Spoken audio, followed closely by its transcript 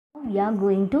We are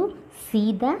going to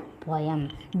see the poem.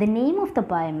 The name of the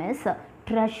poem is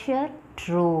Treasure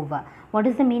Trove. What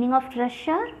is the meaning of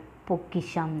treasure?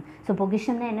 பொக்கிஷம். So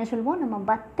பொக்கிஷம்னா என்ன சொல்லுவோம், நம்ம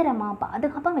பத்திரமா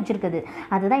பாதுகாப்பாக வச்சுருக்குது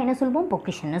அதுதான் என்ன சொல்லுவோம்,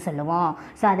 பொக்கிஷம்னு சொல்லுவோம்.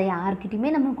 ஸோ அதை யார்கிட்டையுமே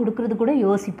நம்ம கொடுக்குறது கூட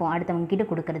யோசிப்போம் அடுத்தவங்ககிட்ட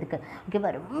கொடுக்கறதுக்கு. ஓகேவா,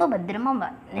 ரொம்ப பத்திரமா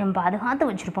பாதுகாத்து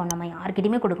வச்சுருப்போம், நம்ம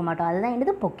யார்கிட்டையுமே கொடுக்க மாட்டோம். அதுதான்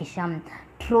என்னது, பொக்கிஷம்.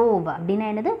 ட்ரோவ் அப்படின்னா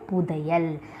என்னது, புதையல்.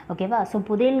 ஓகேவா, ஸோ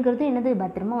புதையல்ங்கிறது என்னது,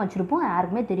 பத்திரமா வச்சுருப்போம்,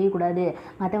 யாருக்குமே தெரியக்கூடாது,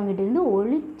 மற்றவங்ககிட்ட இருந்து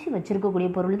ஒழிச்சு வச்சுருக்கக்கூடிய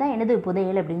பொருள் தான் என்னது,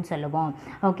 புதையல் அப்படின்னு சொல்லுவோம்.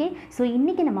 ஓகே, ஸோ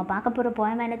இன்றைக்கி நம்ம பார்க்க போகிற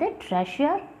போயம் என்னது,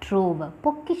 ட்ரெஷர் ட்ரோவ்,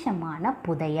 பொக்கிஷமான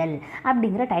புதையல்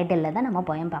அப்படிங்கிற டைட்டிலில் தான் நம்ம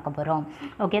போயம் பார்க்க போகிறோம்.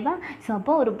 ஓகேவா, ஸோ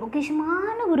அப்போ ஒரு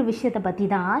பொக்கிஷமான ஒரு விஷயத்தை பற்றி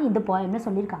தான் இந்த போயம்னு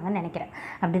சொல்லியிருக்காங்கன்னு நினைக்கிறேன்,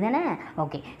 அப்படி தானே?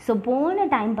 ஓகே, ஸோ போன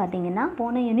டைம் பார்த்தீங்கன்னா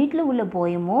போன யூனிட்டில் உள்ள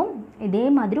போயமும் இதே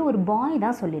மாதிரி ஒரு பாய்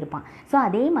தான் சொல்லியிருப்பான். ஸோ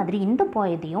அதே மாதிரி இந்த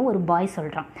போயத்தையும் ஒரு பாய்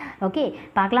சொல்கிறான். ஓகே,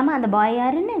 பார்க்கலாமா அந்த பாய்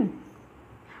யாருன்னு?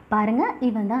 பாருங்கள்,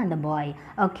 இவன் தான் அந்த பாய்.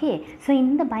 ஓகே, ஸோ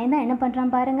இந்த பையன் தான் என்ன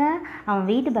பண்ணுறான் பாருங்கள், அவன்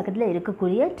வீட்டு பக்கத்தில்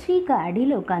இருக்கக்கூடிய ட்ரீக்கு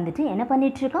அடியில் உட்காந்துட்டு என்ன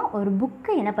பண்ணிகிட்ருக்கான், ஒரு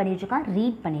புக்கை என்ன பண்ணிகிட்ருக்கான்,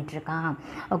 ரீட் பண்ணிகிட்ருக்கான்.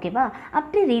 ஓகேவா,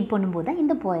 அப்படி ரீட் பண்ணும்போது தான்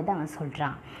இந்த போயத்தை அவன்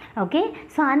சொல்கிறான். ஓகே,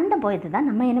 ஸோ அந்த போயத்தை தான்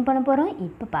நம்ம என்ன பண்ண போகிறோம்,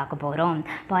 இப்போ பார்க்க போகிறோம்.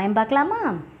 போயம் பார்க்கலாமா?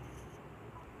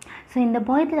 ஸோ இந்த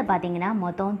போயத்தில் பார்த்தீங்கன்னா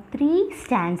மொத்தம் 3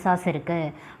 ஸ்டான்ஸாஸ்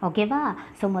இருக்குது. ஓகேவா,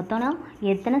 ஸோ மொத்தம்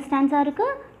எத்தனை ஸ்டான்ஸா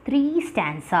இருக்குது, 3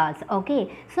 ஸ்டான்ஸாஸ். ஓகே,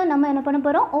 ஸோ நம்ம என்ன பண்ண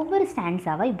போகிறோம், ஒவ்வொரு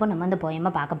ஸ்டான்ஸாவை இப்போ நம்ம அந்த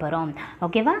போயமை பார்க்க போகிறோம்.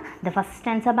 ஓகேவா, இந்த ஃபஸ்ட்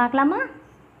ஸ்டான்ஸாக பார்க்கலாமா?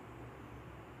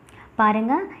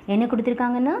 பாருங்கள் என்ன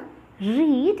கொடுத்துருக்காங்கன்னு,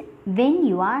 read when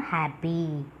you are happy,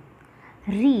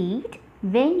 read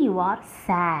when you are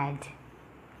chat,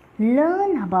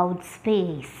 learn about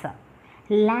space,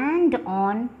 land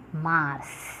on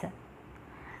Mars,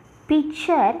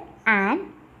 picture an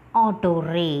auto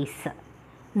race,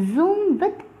 zoom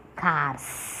with cars.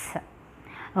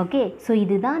 Okay, so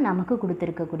இதுதான் நமக்கு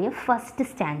கொடுத்துருக்கக்கூடிய ஃபஸ்ட்டு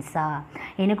ஸ்டான்ஸா.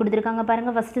 என்ன கொடுத்துருக்காங்க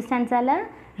பாருங்கள், first ஸ்டான்ஸால்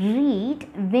read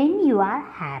when you are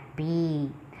happy.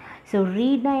 So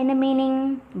ரீட்னா என்ன meaning,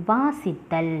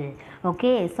 வாசித்தல்.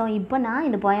 Okay, so இப்போ நான்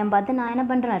இந்த போயம் பார்த்து நான் என்ன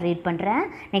பண்ணுறேன், ரீட் பண்ணுறேன்.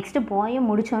 நெக்ஸ்ட்டு போயம்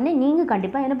முடித்தோடனே நீங்கள்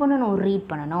கண்டிப்பாக என்ன பண்ணணும்,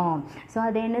 ரீட் பண்ணணும். ஸோ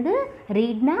அது என்னது,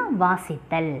 ரீட்னா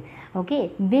வாசித்தல். Okay,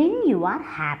 when you are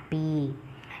happy,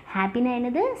 ஹாப்பினா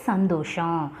என்னது,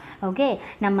 சந்தோஷம். ஓகே,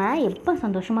 நம்ம எப்போ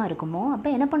சந்தோஷமாக இருக்குமோ அப்போ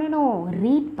என்ன பண்ணணும்,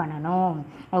 ரீட் பண்ணணும்.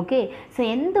 ஓகே, ஸோ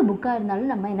எந்த புக்காக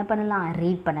இருந்தாலும் நம்ம என்ன பண்ணலாம்,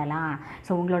 ரீட் பண்ணலாம்.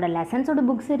 ஸோ உங்களோட லெசன்ஸோட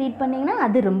புக்ஸை ரீட் பண்ணிங்கன்னா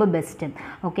அது ரொம்ப பெஸ்ட்டு.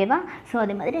 ஓகேவா, ஸோ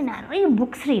அதே மாதிரி நிறைய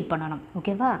புக்ஸ் ரீட் பண்ணணும்.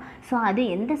 ஓகேவா, ஸோ அது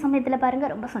எந்த சமயத்தில்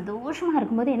பாருங்கள், ரொம்ப சந்தோஷமாக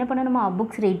இருக்கும்போது என்ன பண்ணணுமா,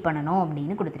 புக்ஸ் ரீட் பண்ணணும்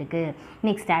அப்படின்னு கொடுத்துருக்கு.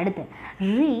 நெக்ஸ்ட் அடுத்து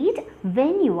read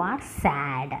when you are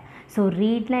chat. So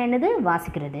ரீட்னா என்னது,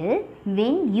 வாசிக்கிறது.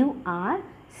 வென் யூ ஆர்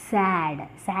சேட்,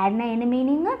 சேட்னா என்ன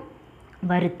மீனிங்கு,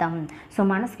 வருத்தம். ஸோ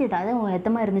மனசுக்கு ஏதாவது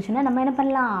வருத்தமாக இருந்துச்சுன்னா நம்ம என்ன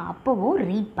பண்ணலாம், அப்போவும்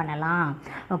ரீட் பண்ணலாம்.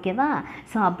 ஓகேவா,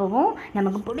 ஸோ அப்போவும்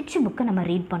நமக்கு பிடிச்ச புக்கை நம்ம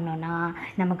ரீட் பண்ணோன்னா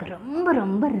நமக்கு ரொம்ப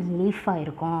ரொம்ப ரிலீஃபாக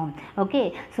இருக்கும். ஓகே,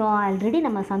 ஸோ ஆல்ரெடி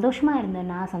நம்ம சந்தோஷமாக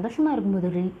இருந்தோன்னா, சந்தோஷமாக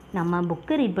இருக்கும்போது நம்ம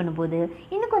புக்கு ரீட் பண்ணும்போது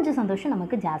இன்னும் கொஞ்சம் சந்தோஷம்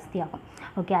நமக்கு ஜாஸ்தியாகும்.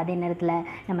 ஓகே, அதே நேரத்தில்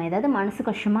நம்ம ஏதாவது மனசு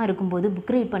கஷ்டமாக இருக்கும்போது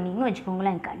புக் ரீட் பண்ணிங்கன்னு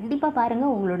வச்சுக்கோங்களேன், கண்டிப்பாக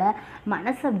பாருங்கள் உங்களோட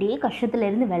மனசு அப்படியே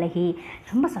கஷ்டத்துலேருந்து விலகி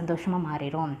ரொம்ப சந்தோஷமாக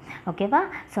மாறிடும். ஓகேவா,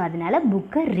 ஸோ அதனால்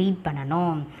புக்கை ரீட்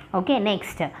பண்ணணும். Okay,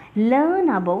 next learn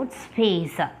about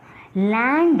space,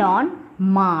 land on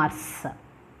Mars.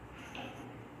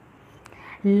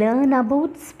 Learn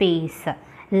about space,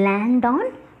 land on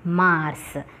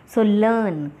Mars. So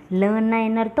லேர்ன்னா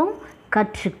என்ன அர்த்தம்,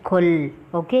 கற்றுக்கொள்.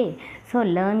 ஓகே, ஸோ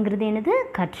லேர்ன்கிறது என்னது,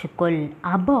 கற்றுக்கொள்.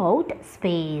 அபவுட்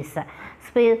ஸ்பேஸ்,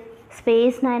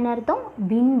 ஸ்பேஸ்னால் என்ன அர்த்தம்,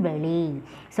 விண்வெளி.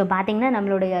 ஸோ பார்த்திங்கன்னா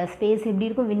நம்மளுடைய ஸ்பேஸ் எப்படி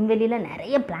இருக்கும், விண்வெளியில்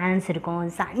நிறைய பிளானட்ஸ் இருக்கும்,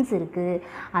 சன்ஸ் இருக்குது,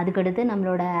 அதுக்கடுத்து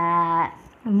நம்மளோட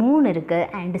மூன் இருக்குது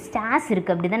அண்ட் ஸ்டார்ஸ்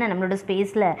இருக்குது, அப்படி தானே நம்மளோட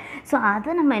ஸ்பேஸில். ஸோ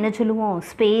அதை நம்ம என்ன சொல்லுவோம்,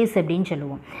 ஸ்பேஸ் அப்படின்னு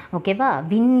சொல்லுவோம். ஓகேவா,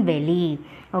 விண்வெளி.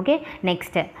 Okay,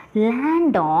 next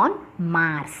land on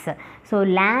Mars. So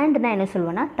லேண்ட்னால் என்ன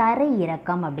சொல்லுவோன்னா தரை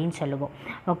இறக்கம் அப்படின்னு சொல்லுவோம்.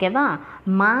 ஓகேவா,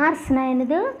 மார்ஸ்னால்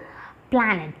என்னது,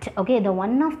 பிளானட். ஓகே, இந்த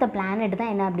ஒன் ஆஃப் த பிளானட்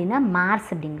தான் என்ன அப்படின்னா மார்ஸ்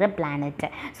அப்படிங்கிற பிளானட்.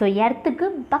 ஸோ எர்த்துக்கு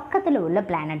பக்கத்தில் உள்ள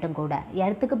பிளானட்டும் கூட.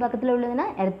 எர்த்துக்கு பக்கத்தில் உள்ளதுன்னா,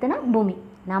 எர்த்துனா பூமி,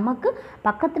 நமக்கு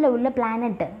பக்கத்தில் உள்ள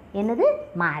பிளானட் என்னது,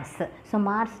 மார்ஸ். ஸோ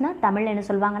மார்ஸ்னால் தமிழில் என்ன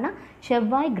சொல்லுவாங்கன்னா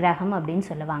செவ்வாய் கிரகம் அப்படின்னு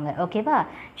சொல்லுவாங்க. ஓகேவா,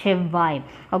 செவ்வாய்.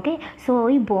 ஓகே, ஸோ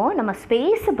இப்போது நம்ம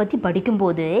ஸ்பேஸை பற்றி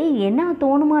படிக்கும்போது என்ன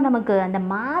தோணுமா, நமக்கு அந்த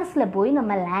மார்ஸில் போய்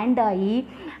நம்ம லேண்ட் ஆகி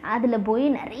அதில் போய்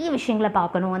நிறைய விஷயங்களை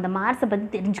பார்க்கணும், அந்த மார்ஸை பற்றி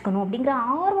தெரிஞ்சுக்கணும் அப்படிங்கிற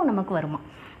ஆர்வம் நமக்கு வருமா?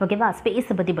 ஓகேவா,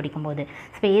 ஸ்பேஸை பற்றி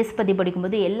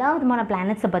படிக்கும்போது எல்லா விதமான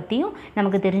பிளானட்ஸை பற்றியும்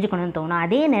நமக்கு தெரிஞ்சுக்கணும்னு தோணும்.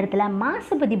 அதே நேரத்தில்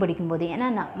மார்ஸை பற்றி படிக்கும்போது, ஏன்னா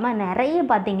நம்ம நிறைய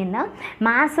பார்த்திங்கன்னா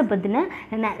மேத்ஸை பற்றின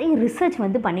நிறைய ரிசர்ச்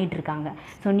வந்து பண்ணிகிட்ருக்காங்க.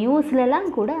 ஸோ நியூஸ்லலாம்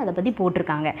கூட அதை பற்றி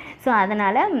போட்டிருக்காங்க. ஸோ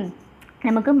அதனால்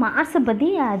நமக்கு மார்ஸை பற்றி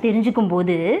தெரிஞ்சுக்கும்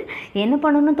போது என்ன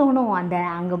பண்ணணும்னு தோணும்,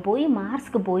 அங்கே போய்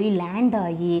மார்ஸ்க்கு போய் லேண்ட்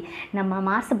ஆகி நம்ம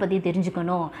மார்ஸை பற்றி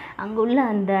தெரிஞ்சுக்கணும், அங்கே உள்ள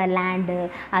அந்த லேண்டு,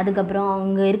 அதுக்கப்புறம்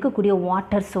அங்கே இருக்கக்கூடிய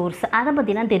வாட்டர் சோர்ஸ், அதை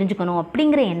பற்றிலாம் தெரிஞ்சுக்கணும்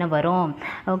அப்படிங்கிற எண்ணம் வரும்.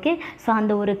 ஓகே, ஸோ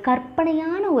அந்த ஒரு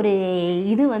கற்பனையான ஒரு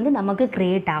இது வந்து நமக்கு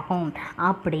க்ரியேட் ஆகும்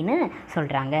அப்படின்னு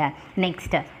சொல்கிறாங்க.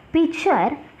 Next,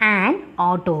 picture and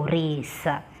auto race,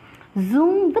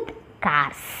 zoom with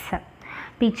cars.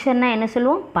 பிக்சர்னால் என்ன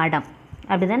சொல்லுவோம், படம்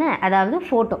அப்படி தானே, அதாவது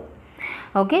ஃபோட்டோ.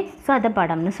 ஓகே, ஸோ அதை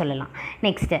படம்னு சொல்லலாம்.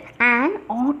 Next and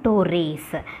auto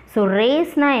race. So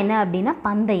ரேஸ்னால் என்ன அப்படின்னா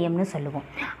பந்தயம்னு சொல்லுவோம்.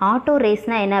 ஆட்டோ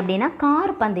ரேஸ்னால் என்ன அப்படின்னா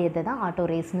கார் பந்தயத்தை தான் ஆட்டோ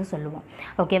ரேஸ்னு சொல்லுவோம்.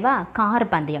 ஓகேவா, கார்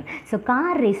பந்தயம். ஸோ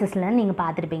கார் ரேசஸ்லாம் நீங்கள்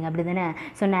பார்த்துருப்பீங்க அப்படி தானே.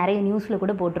 ஸோ நிறைய நியூஸில்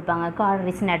கூட போட்டிருப்பாங்க, கார்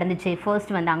ரேஸ் நடந்துச்சு,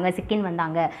 ஃபர்ஸ்ட் வந்தாங்க, செகண்ட்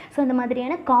வந்தாங்க. ஸோ அந்த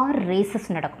மாதிரியான கார் ரேசஸ்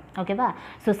நடக்கும். ஓகேவா,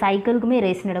 ஸோ சைக்கிளுக்குமே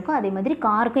ரேஸ் நடக்கும், அதே மாதிரி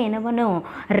காருக்கும் என்ன பண்ணும்,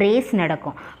 ரேஸ்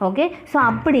நடக்கும். ஓகே, ஸோ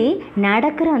அப்படி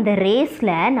நடக்கிற அந்த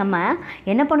ரேஸில் நம்ம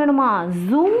என்ன பண்ணணுமா,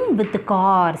 ஜூம் வித்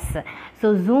கார்ஸ். ஸோ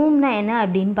ஜூம்னா என்ன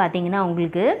அப்படின்னு பார்த்தீங்கன்னா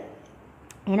உங்களுக்கு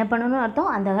என்ன பண்ணணும்னு அர்த்தம்,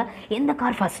 அந்த எந்த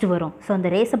கார் ஃபஸ்ட்டு வரும். ஸோ அந்த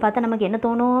ரேஸை பார்த்தா நமக்கு என்ன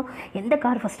தோணும், எந்த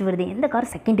கார் ஃபஸ்ட்டு வருது, எந்த கார்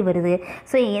செகண்ட் வருது,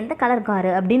 ஸோ எந்த கலர் காரு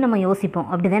அப்படின்னு நம்ம யோசிப்போம்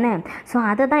அப்படி தானே. ஸோ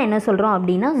அதை தான் என்ன சொல்கிறோம்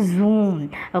அப்படின்னா ஜூம்.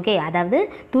 ஓகே, அதாவது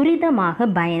துரிதமாக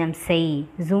பயணம் செய்.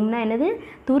 ஜூம்னா என்னது,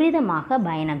 துரிதமாக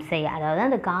பயணம் செய். அதாவது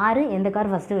அந்த காரு எந்த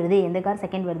கார் ஃபஸ்ட்டு வருது, எந்த கார்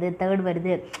செகண்ட் வருது, தேர்ட்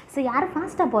வருது, ஸோ யார்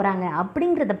ஃபாஸ்ட்டாக போகிறாங்க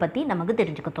அப்படிங்கிறத பற்றி நமக்கு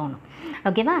தெரிஞ்சுக்க தோணும்.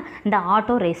 ஓகேவா, இந்த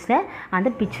ஆட்டோ ரேஸில் அந்த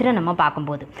பிக்சரை நம்ம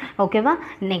பார்க்கும்போது. ஓகேவா,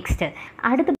 நெக்ஸ்ட்டு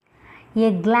அடுத்து, a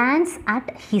glance at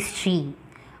history,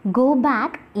 go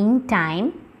back in time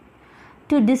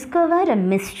to discover a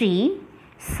mystery,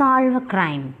 solve a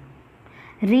crime,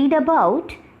 read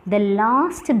about the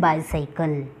lost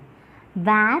bicycle,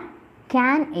 where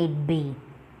can it be,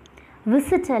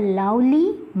 visit a lovely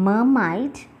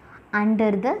mermaid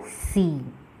under the sea.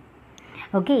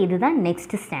 Okay, இதுதான்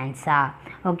next stanza.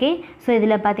 Okay, so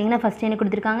இதில் பார்த்தீங்கன்னா first என்ன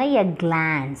கொடுத்துருக்காங்க, எ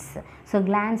glands. So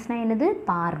கிளான்ஸ்னால் என்னது,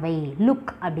 பார்வை,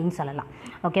 look அப்படின்னு சொல்லலாம்.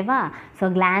 ஓகேவா,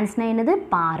 ஸோ கிளான்ஸ்னால் என்னது,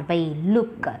 பார்வை,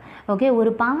 லுக். ஓகே,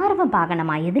 ஒரு பார்வை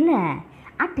பார்க்கணுமா எதில்,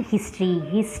 அட் ஹிஸ்ட்ரி,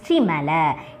 ஹிஸ்ட்ரி மேலே.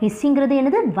 ஹிஸ்ட்ரிங்கிறது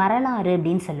என்னது, வரலாறு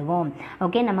அப்படின்னு சொல்லுவோம்.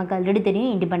 ஓகே, நமக்கு ஆல்ரெடி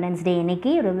தெரியும் இண்டிபெண்டன்ஸ் டே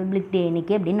என்னைக்கு, ரிபப்ளிக் டே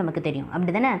என்னைக்கு அப்படின்னு நமக்கு தெரியும்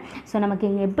அப்படி தானே. ஸோ நமக்கு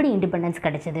எப்படி இண்டிபெண்டன்ஸ்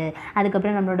கிடச்சிது,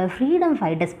 அதுக்கப்புறம் நம்மளோட ஃப்ரீடம்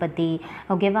ஃபைட்டர்ஸ் பற்றி.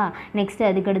 ஓகேவா, நெக்ஸ்ட்டு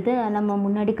அதுக்கடுத்து நம்ம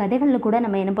முன்னாடி கதைகளில் கூட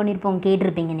நம்ம என்ன பண்ணியிருப்போம்,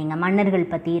 கேட்டிருப்பீங்க நீங்கள்,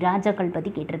 மன்னர்கள் பற்றி, ராஜாக்கள்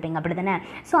பற்றி கேட்டிருப்பீங்க அப்படி தானே.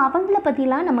 ஸோ அவங்கள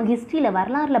பற்றிலாம் நம்ம ஹிஸ்ட்ரியில்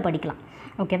வரலாறில் படிக்கலாம்.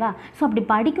 ஓகேவா, ஸோ அப்படி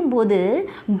படிக்கும்போது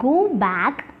go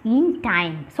back in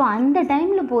time. So அந்த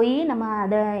டைமில் போய் நம்ம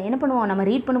அதை என்ன பண்ணுவோம், நம்ம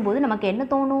ரீட் பண்ணும்போது நமக்கு என்ன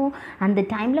தோணும், அந்த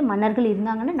டைமில் மன்னர்கள்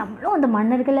இருந்தாங்கன்னா நம்மளும் அந்த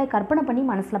மன்னர்களை கற்பனை பண்ணி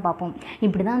மனசில் பார்ப்போம்,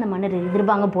 இப்படி தான் அந்த மன்னர்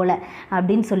இருந்திருப்பாங்க போல்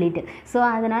அப்படின்னு சொல்லிட்டு. ஸோ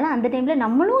அதனால் அந்த டைமில்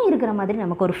நம்மளும் இருக்கிற மாதிரி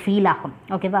நமக்கு ஒரு ஃபீல் ஆகும்.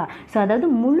 ஓகேவா, ஸோ அதாவது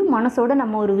முழு மனசோடு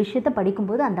நம்ம ஒரு விஷயத்தை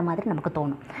படிக்கும்போது அந்த மாதிரி நமக்கு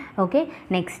தோணும். Okay,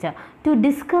 next, to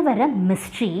discover a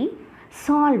mystery,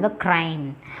 solve a crime.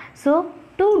 So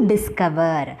to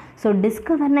discover. So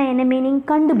டிஸ்கவர்னால் என்ன மீனிங்,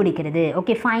 கண்டுபிடிக்கிறது.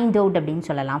 ஓகே, ஃபைண்ட் அவுட் அப்படின்னு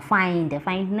சொல்லலாம்.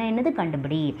 ஃபைண்ட்னா என்னது,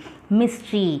 கண்டுபிடி.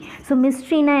 மிஸ்ட்ரி. ஸோ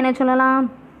மிஸ்ட்ரினா என்ன சொல்லலாம்,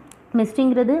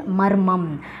 மிஸ்ட்ரிங்கிறது மர்மம்.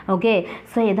 ஓகே,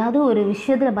 ஸோ ஏதாவது ஒரு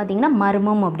விஷயத்தில் பார்த்திங்கன்னா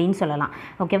மர்மம் அப்படின்னு சொல்லலாம்.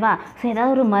 ஓகேவா, ஸோ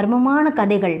ஏதாவது ஒரு மர்மமான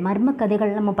கதைகள், மர்ம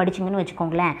கதைகள் நம்ம படிச்சிங்கன்னு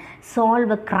வச்சுக்கோங்களேன்.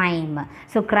 சால்வ் அ க்ரைம்.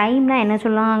 ஸோ க்ரைம்னா என்ன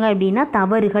சொல்லுவாங்க அப்படின்னா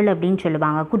தவறுகள் அப்படின்னு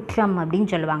சொல்லுவாங்க, குற்றம் அப்படின்னு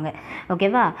சொல்லுவாங்க.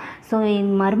 ஓகேவா, ஸோ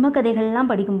மர்ம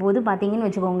கதைகள்லாம் படிக்கும்போது பார்த்திங்கன்னு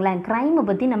வச்சுக்கோங்களேன், க்ரைமை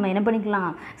பற்றி நம்ம என்ன பண்ணிக்கலாம்,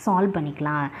 சால்வ்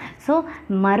பண்ணிக்கலாம். ஸோ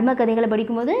மர்ம கதைகளை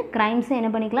படிக்கும்போது க்ரைம்ஸை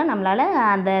என்ன பண்ணிக்கலாம், நம்மளால்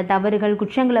அந்த தவறுகள்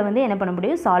குற்றங்களை வந்து என்ன பண்ண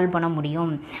முடியும், சால்வ் பண்ண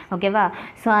முடியும். ஓகேவா,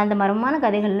 ஸோ அந்த மர்மமான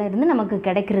கதைகளில் இருந்து நமக்கு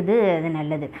கிடைக்கிறது அது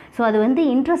நல்லது. ஸோ அது வந்து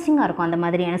இன்ட்ரெஸ்டிங்காக இருக்கும் அந்த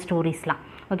மாதிரியான ஸ்டோரிஸ்லாம்.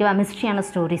 ஓகேவா, மிஸ்ட்ரியான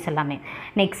ஸ்டோரிஸ் எல்லாமே.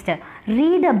 Next,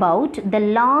 read about the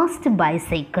last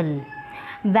bicycle,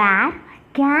 where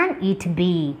can it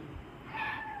be.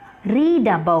 Read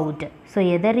about. So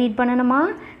எதை ரீட் பண்ணணுமா,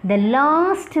 த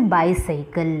லாஸ்ட்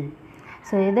பைசைக்கிள்.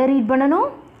 ஸோ எதை ரீட் பண்ணணும்,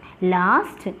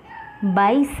 லாஸ்ட்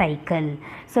பைசைக்கிள்.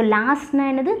 ஸோ லாஸ்ட்னா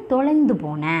என்னது, தொலைந்து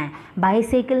போன.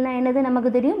 பைசைக்கிள்னால் என்னது நமக்கு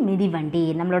தெரியும், மிதிவண்டி,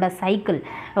 நம்மளோட சைக்கிள்.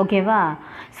 ஓகேவா,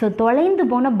 ஸோ தொலைந்து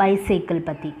போன பைசைக்கிள்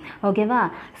பற்றி. ஓகேவா,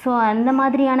 ஸோ அந்த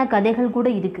மாதிரியான கதைகள் கூட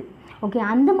இருக்குது. ஓகே,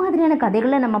 அந்த மாதிரியான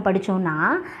கதைகளை நம்ம படித்தோம்னா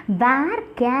where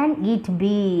can it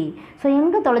be, so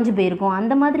எங்கே தொலைஞ்சு போயிருக்கோம்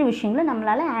அந்த மாதிரி விஷயங்களை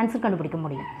நம்மளால் ஆன்சர் கண்டுபிடிக்க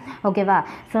முடியும். ஓகேவா?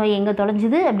 ஸோ எங்கே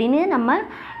தொலைஞ்சுது அப்படின்னு நம்ம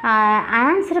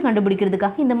ஆன்சரை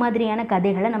கண்டுபிடிக்கிறதுக்காக இந்த மாதிரியான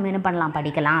கதைகளை நம்ம என்ன பண்ணலாம்,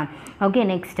 படிக்கலாம். Okay,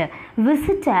 next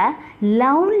visit a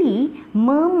lovely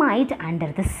mermaid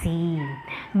under the sea.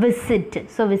 Visit,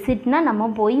 so விசிட்னா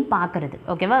நம்ம போய் பார்க்குறது.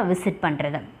 ஓகேவா? விசிட்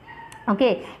பண்ணுறது.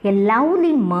 ஓகே, எ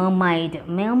லவ்லி mermaid.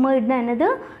 mermaidனா என்னது,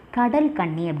 கடல்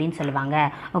கன்னி அப்படின்னு சொல்லுவாங்க.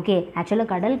 ஓகே, ஆக்சுவலாக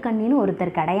கடல் கன்னின்னு ஒருத்தர்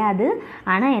கிடையாது.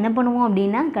 ஆனால் என்ன பண்ணுவோம்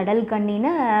அப்படின்னா கடல்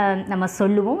கன்னின்னு நம்ம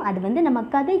சொல்லுவோம். அது வந்து நம்ம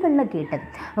கதைகளில் கேட்டது.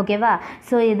 ஓகேவா?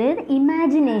 ஸோ இது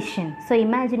இமேஜினேஷன். ஸோ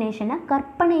இமேஜினேஷன்னா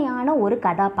கற்பனையான ஒரு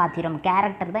கதாபாத்திரம்,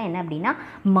 கேரக்டர் தான் என்ன அப்படின்னா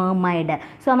mermaid.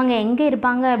 ஸோ அவங்க எங்கே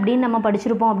இருப்பாங்க அப்படின்னு நம்ம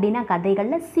படிச்சிருப்போம் அப்படின்னா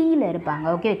கதைகளில் சீல இருப்பாங்க.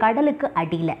 ஓகே, கடலுக்கு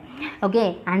அடியில். ஓகே,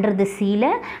 அண்டர் த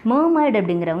சீல mermaid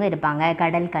அப்படிங்கிறவங்க இருப்பாங்க,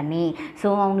 கடல் கன்னி. ஸோ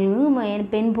அவங்களுக்கு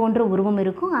பெண் போன்ற உருவம்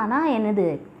இருக்கும், ஆனால் என்னது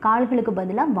கால்களுக்கு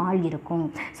பதிலாக வால் இருக்கும்.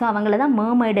 ஸோ அவங்கள தான்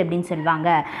mermaid அப்படின்னு சொல்லுவாங்க.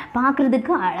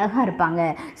 பார்க்குறதுக்கு அழகாக இருப்பாங்க.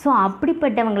 ஸோ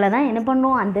அப்படிப்பட்டவங்கள தான் என்ன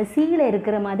பண்ணோம், அந்த சீல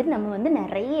இருக்கிற மாதிரி நம்ம வந்து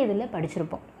நிறைய இதில்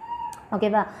படிச்சிருப்போம்.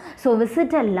 ஓகேவா? So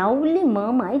visit a lovely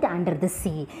mermaid under the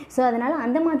sea. So அதனால்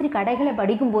அந்த மாதிரி கதைகளை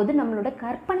படிக்கும்போது நம்மளோட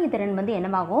கற்பனை திறன் வந்து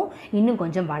என்னவாகும், இன்னும்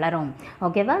கொஞ்சம் வளரும்.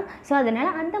 ஓகேவா? ஸோ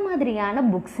அதனால் அந்த மாதிரியான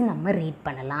புக்ஸ் நம்ம ரீட்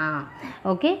பண்ணலாம்.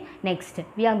 Okay, next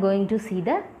we are going to see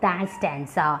the third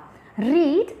stanza.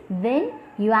 Read when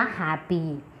you are happy.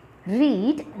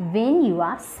 Read when you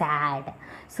are sad.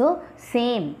 So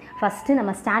same, first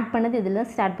நம்ம ஸ்டார்ட் பண்ணது இதில்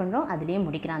ஸ்டார்ட் பண்ணுறோம், அதுலேயே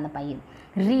முடிக்கிறான் அந்த பையன்.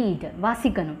 ரீட்,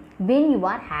 வாசிக்கணும். when you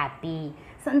are happy,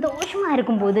 சந்தோஷமாக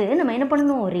இருக்கும்போது நம்ம என்ன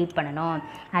பண்ணணும், ரீட் பண்ணணும்.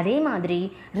 அதே மாதிரி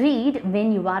read when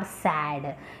you are sad.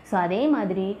 So அதே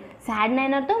மாதிரி சேட்னா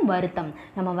என்ன அர்த்தம், வருத்தம்.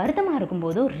 நம்ம வருத்தமாக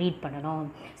இருக்கும்போது ரீட் பண்ணணும்.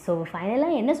 ஸோ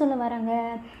ஃபைனலாக என்ன சொல்ல வராங்க,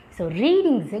 so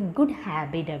reading is a good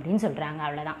habit அப்படின்னு சொல்கிறாங்க.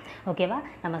 அவ்வளோதான். ஓகேவா?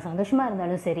 நம்ம சந்தோஷமாக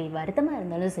இருந்தாலும் சரி, வருத்தமாக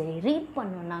இருந்தாலும் சரி, ரீட்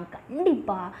பண்ணோன்னா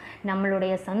கண்டிப்பாக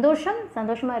நம்மளுடைய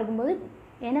சந்தோஷமாக இருக்கும்போது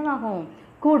என்னவாகும்,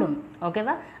 கூடும்.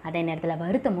 ஓகேவா? அதே நேரத்தில்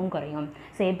வருத்தமும் குறையும்.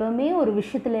 ஸோ எப்போவுமே ஒரு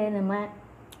விஷயத்தில்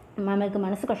நமக்கு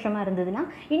மனசு கஷ்டமாக இருந்ததுன்னா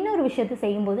இன்னொரு விஷயத்தை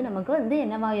செய்யும்போது நமக்கு வந்து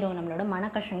என்னவாயிரும், நம்மளோட மன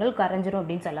கஷ்டங்கள் குறைஞ்சிரும்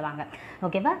அப்படின்னு சொல்லுவாங்க.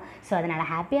 ஓகேவா? ஸோ அதனால்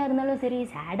ஹாப்பியாக இருந்தாலும் சரி,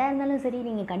 சேடாக இருந்தாலும் சரி,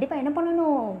 நீங்கள் கண்டிப்பாக என்ன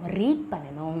பண்ணணும், ரீட்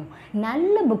பண்ணணும்.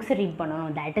 நல்ல புக்ஸை ரீட்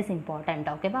பண்ணணும். That is important.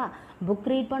 ஓகேவா? புக்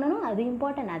ரீட் பண்ணணும், அது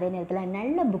இம்பார்ட்டன்ட். அதே நேரத்தில்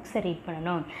நல்ல புக்ஸை ரீட்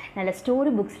பண்ணணும். நல்ல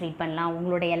ஸ்டோரி புக்ஸ் ரீட் பண்ணலாம்,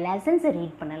 உங்களுடைய லெசன்ஸை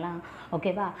ரீட் பண்ணலாம்.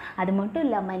 ஓகேவா? அது மட்டும்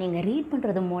இல்லாமல் நீங்கள் ரீட்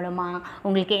பண்ணுறது மூலமாக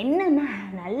உங்களுக்கு என்னென்ன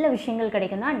நல்ல விஷயங்கள்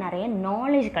கிடைக்கும்னா நிறைய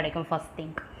நாலேஜ் கிடைக்கும். First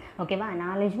thing. ஓகேவா?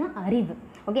 நாலேஜ்னா அறிவு.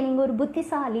 ஓகே, நீங்கள் ஒரு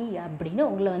புத்திசாலி அப்படின்னு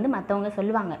உங்களை வந்து மற்றவங்க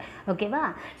சொல்லுவாங்க. ஓகேவா?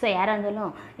 ஸோ யாராக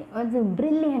இருந்தாலும் வந்து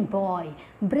பிரில்லியன்ட் பாய்,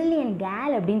 பிரில்லியன்ட்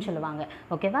கேர்ள் அப்படின்னு சொல்லுவாங்க.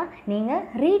 ஓகேவா? நீங்கள்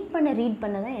ரீட்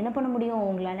பண்ண தான் என்ன பண்ண முடியும்,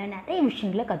 உங்களால் நிறைய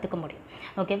விஷயங்களை கற்றுக்க முடியும்.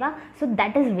 ஓகேவா? So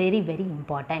that is very very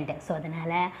important. So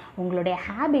அதனால் உங்களுடைய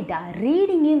ஹேபிட்டாக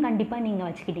ரீடிங்கையும் கண்டிப்பாக நீங்கள்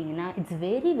வச்சுக்கிட்டிங்கன்னா it's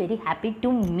very very happy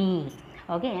to me.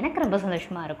 Okay, எனக்கு ரொம்ப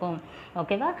சந்தோஷமாக இருக்கும்.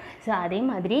 ஓகேவா? ஸோ அதே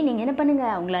மாதிரி நீங்கள் என்ன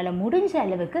பண்ணுங்கள், உங்களால் முடிஞ்ச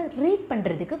அளவுக்கு ரீட்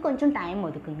பண்ணுறதுக்கு கொஞ்சம் டைம்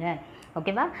ஒதுக்குங்க.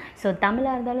 ஓகேவா? ஸோ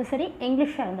தமிழாக இருந்தாலும் சரி,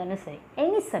 இங்கிலீஷாக இருந்தாலும் சரி,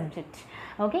 any subject,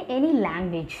 okay, any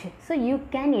language, so you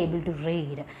can able to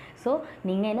read. So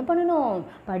நீங்கள் என்ன பண்ணணும்,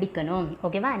 படிக்கணும்.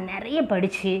 ஓகேவா? நிறைய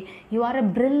படித்து யூ ஆர் அ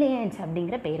பிரில்லியன்ட்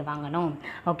அப்படிங்கிற பேர் வாங்கணும்.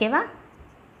 ஓகேவா?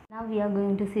 Now we are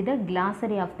going to see the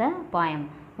glossary of the poem.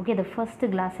 Okay, the first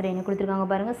glossary என்ன கொடுத்துருக்காங்க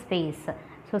பாருங்கள், ஸ்பேஸ்.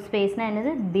 ஸோ ஸ்பேஸ்னால்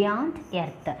என்னது, பியாண்ட்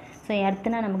எர்த். ஸோ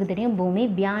எர்த்துனா நமக்கு தெரியும் பூமி,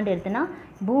 பியாண்ட் எர்த்துனா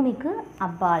பூமிக்கு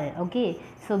அப்பால். Okay,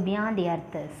 so beyond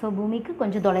earth, so பூமிக்கு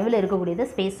கொஞ்சம் தொலைவில் இருக்கக்கூடியது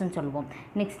ஸ்பேஸ்ன்னு சொல்லுவோம்.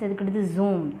 நெக்ஸ்ட் அதுக்கடுத்து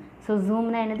ஜூம். ஸோ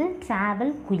ஜூம்னா என்னது,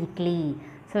 travel quickly.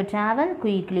 So travel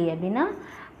quickly அப்படின்னா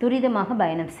துரிதமாக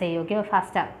பயணம் செய். ஓகேவா?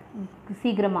 ஃபாஸ்ட்டாக,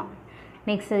 சீக்கிரமாக.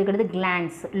 நெக்ஸ்ட் அதுக்கடுத்து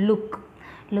கிளான்ஸ்,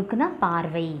 லுக்னா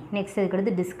பார்வை. நெக்ஸ்ட்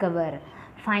அதுக்கடுத்து டிஸ்கவர்,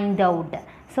 ஃபைண்ட் அவுட்.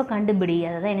 ஸோ கண்டுபிடி,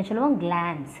 அதை தான் என்ன சொல்லுவோம்,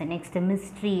 கிளான்ஸ். நெக்ஸ்ட்டு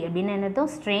மிஸ்ட்ரி அப்படின்னு என்ன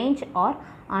அர்த்தம், strange R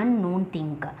unknown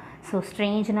think. So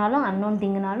ஸ்ட்ரேஞ்ச்னாலும் unknown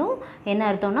திங்க்னாலும் என்ன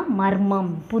அர்த்தம்னா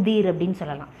மர்மம், புதிர் அப்படின்னு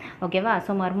சொல்லலாம். ஓகேவா?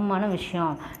 ஸோ மர்மமான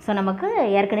விஷயம், ஸோ நமக்கு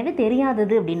ஏற்கனவே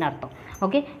தெரியாதது அப்படின்னு அர்த்தம்.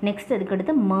 ஓகே, நெக்ஸ்ட்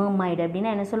அதுக்கடுத்து mermaid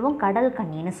அப்படின்னா என்ன சொல்லுவோம், கடல்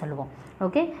கன்னின்னு சொல்லுவோம்.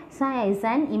 Okay, so is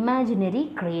an imaginary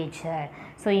creature.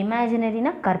 So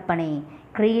இமேஜினரினா கற்பனை,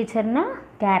 கிரியேச்சர்னா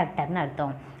கேரக்டர்னு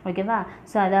அர்த்தம். ஓகேவா?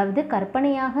 ஸோ அதாவது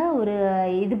கற்பனையாக ஒரு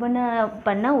இது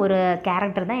பண்ண ஒரு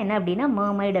கேரக்டர் தான் என்ன அப்படின்னா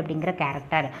mermaid அப்படிங்கிற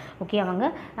கேரக்டர். ஓகே, அவங்க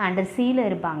அண்டர் சீல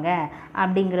இருப்பாங்க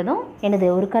அப்படிங்கிறதும் எனது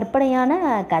ஒரு கற்பனையான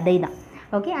கதை தான்.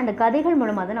 ஓகே, அந்த கதைகள்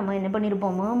மூலமாக தான் நம்ம என்ன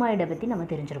பண்ணியிருப்போம், mermaid பற்றி நம்ம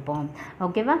தெரிஞ்சிருப்போம்.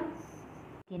 ஓகேவா?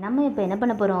 நம்ம இப்போ என்ன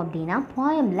பண்ண போகிறோம் அப்படின்னா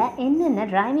போயமில் என்னென்ன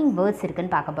ரைமிங் வேர்ட்ஸ்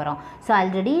இருக்குதுன்னு பார்க்க போகிறோம். ஸோ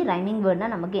ஆல்ரெடி ரைமிங்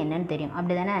வேர்ட்னால் நமக்கு என்னென்னு தெரியும்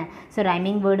அப்படி தானே. ஸோ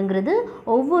ரைமிங் வேர்டுங்கிறது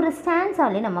ஒவ்வொரு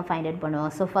ஸ்டான்ஸாலேயும் நம்ம ஃபைண்ட் அவுட்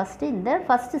பண்ணுவோம். ஸோ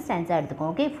ஃபஸ்ட்டு ஸ்டான்ஸாக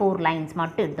எடுத்துப்போம். ஓகே, 4 லைன்ஸ்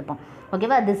மட்டும் எடுத்துப்போம்.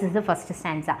 ஓகேவா, this is the first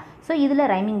stanza. So இதில்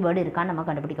ரைமிங் வேர்டு இருக்கான்னு நம்ம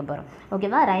கண்டுபிடிக்க போகிறோம்.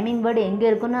 ஓகேவா, ரைமிங் வேர்டு எங்கே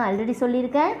இருக்குன்னு ஆல்ரெடி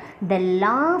சொல்லியிருக்கேன். The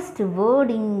last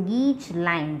word in each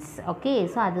lines. Okay,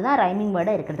 so அதுதான் ரைமிங்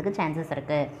வேர்டாக இருக்கிறதுக்கு சான்சஸ்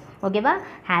இருக்குது. ஓகேவா,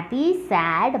 happy,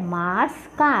 chat, Mars,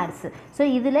 cars. So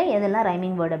இதில் எதெல்லாம்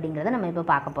ரைமிங் வேர்டு அப்படிங்கிறத நம்ம இப்போ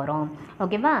பார்க்க போகிறோம்.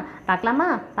 ஓகேவா, பார்க்கலாமா?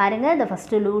 பாருங்கள், இந்த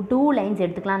ஃபஸ்ட்டு 2 லைன்ஸ்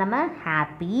எடுத்துக்கலாம். நம்ம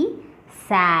happy,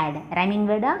 chat rhyming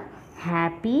வேர்டா,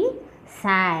 happy,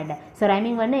 chat. So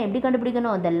rhyming வேர்டுனா எப்படி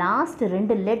கண்டுபிடிக்கணும்? இந்த லாஸ்ட்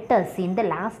 2 லெட்டர்ஸ் இந்த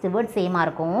லாஸ்ட் வேர்ட் சேமாக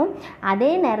இருக்கும்.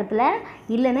 அதே நேரத்தில்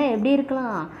இல்லைன்னா எப்படி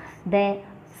இருக்கலாம், த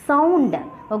சவுண்டு,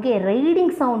 ஓகே,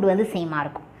 ரீடிங் சவுண்டு வந்து சேமாக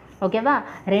இருக்கும். ஓகேவா,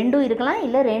 2 இருக்கலாம்,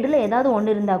 இல்லை 2ல் ஏதாவது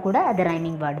ஒன்று இருந்தால் கூட அது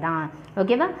ரைமிங் வேர்டு தான்.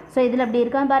 ஓகேவா, ஸோ இதில் அப்படி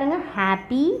இருக்கான்னு பாருங்கள்,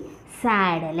 ஹாப்பி,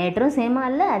 சேட் லெட்டரும் சேமாக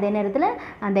இல்லை, அதே நேரத்தில்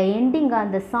அந்த எண்டிங்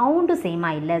அந்த சவுண்டும்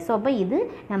சேமாக இல்லை. ஸோ அப்போ இது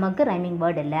நமக்கு ரைமிங்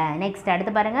வேர்டு இல்லை. நெக்ஸ்ட்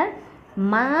அடுத்து பாருங்கள்,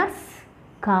 மார்ஸ்,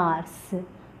 கார்ஸ்.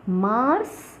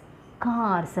 மார்ஸ்,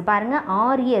 கார்ஸ் பாருங்கள்,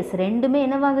 ஆர்எஸ் ரெண்டுமே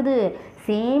என்னவாகுது,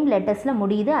 சேம் லெட்டர்ஸில்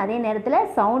முடியுது, அதே நேரத்தில்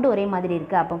சவுண்டு ஒரே மாதிரி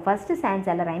இருக்குது. அப்போ ஃபஸ்ட்டு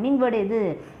ஸ்டான்ஸால ரைமிங் வேர்டு எது,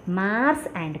 மார்ஸ்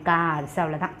அண்ட் கார்ஸ்.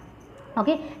 அவ்வளோதான்.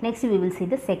 Okay, next we will see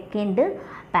the second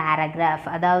paragraph,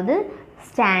 அதாவது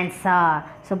ஸ்டான்ஸா.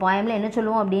 ஸோ போயமில் என்ன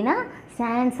சொல்லுவோம் அப்படின்னா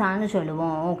ஸ்டான்ஸான்னு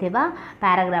சொல்லுவோம். ஓகேவா,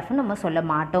 பேராகிராஃப்னு நம்ம சொல்ல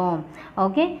மாட்டோம்.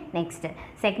 ஓகே, நெக்ஸ்ட்டு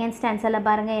செகண்ட் ஸ்டான்ஸால்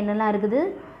பாருங்கள் என்னெல்லாம் இருக்குது.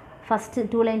 ஃபஸ்ட்டு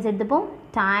 2 லைன்ஸ் எடுத்துப்போம்.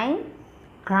 Time,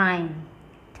 crime.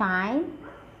 டைம்,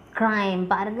 க்ரைம்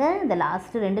பாருங்கள், இந்த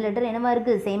லாஸ்ட்டு 2 லெட்டர் என்னவா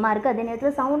இருக்குது, சேமாக இருக்குது, அதே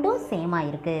நேரத்தில் சவுண்டும் சேமாக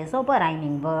இருக்குது. ஸோ இப்போ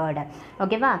ரைமிங் வேர்டு.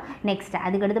 ஓகேவா, நெக்ஸ்ட்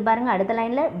அதுக்கடுத்து பாருங்கள், அடுத்த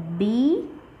லைனில் பி,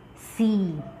 சி.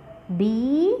 பி,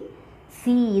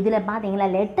 சி இதில் பார்த்தீங்களா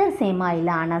லெட்டர் சேமாக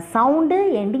இல்லை, ஆனால் சவுண்டு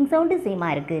எண்டிங் சவுண்டு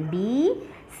சேமாக இருக்குது. B,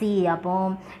 C. அப்போ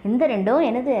இந்த ரெண்டும்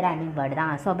என்னது, ரைமிங் வேர்டு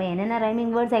தான். ஸோ அப்போ என்னென்ன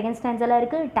ரைமிங் வேர்டு செகண்ட் ஸ்டான்ஸெல்லாம்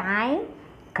இருக்குது, time,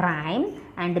 crime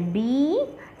and B,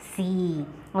 C.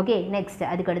 Okay, next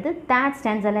அதுக்கடுத்து தேர்ட்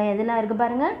ஸ்டான்ஸெல்லாம் எதெல்லாம் இருக்குது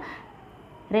பாருங்கள்,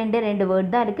 2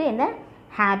 வேர்ட் தான் இருக்குது. என்ன,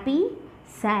 ஹாப்பி,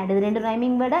 சேட். இது 2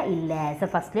 ரைமிங் வேர்டாக இல்லை. ஸோ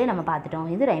ஃபஸ்ட்லேயே நம்ம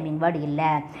பார்த்துட்டோம் இது ரைமிங் வேர்டு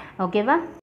இல்லை. ஓகேவா.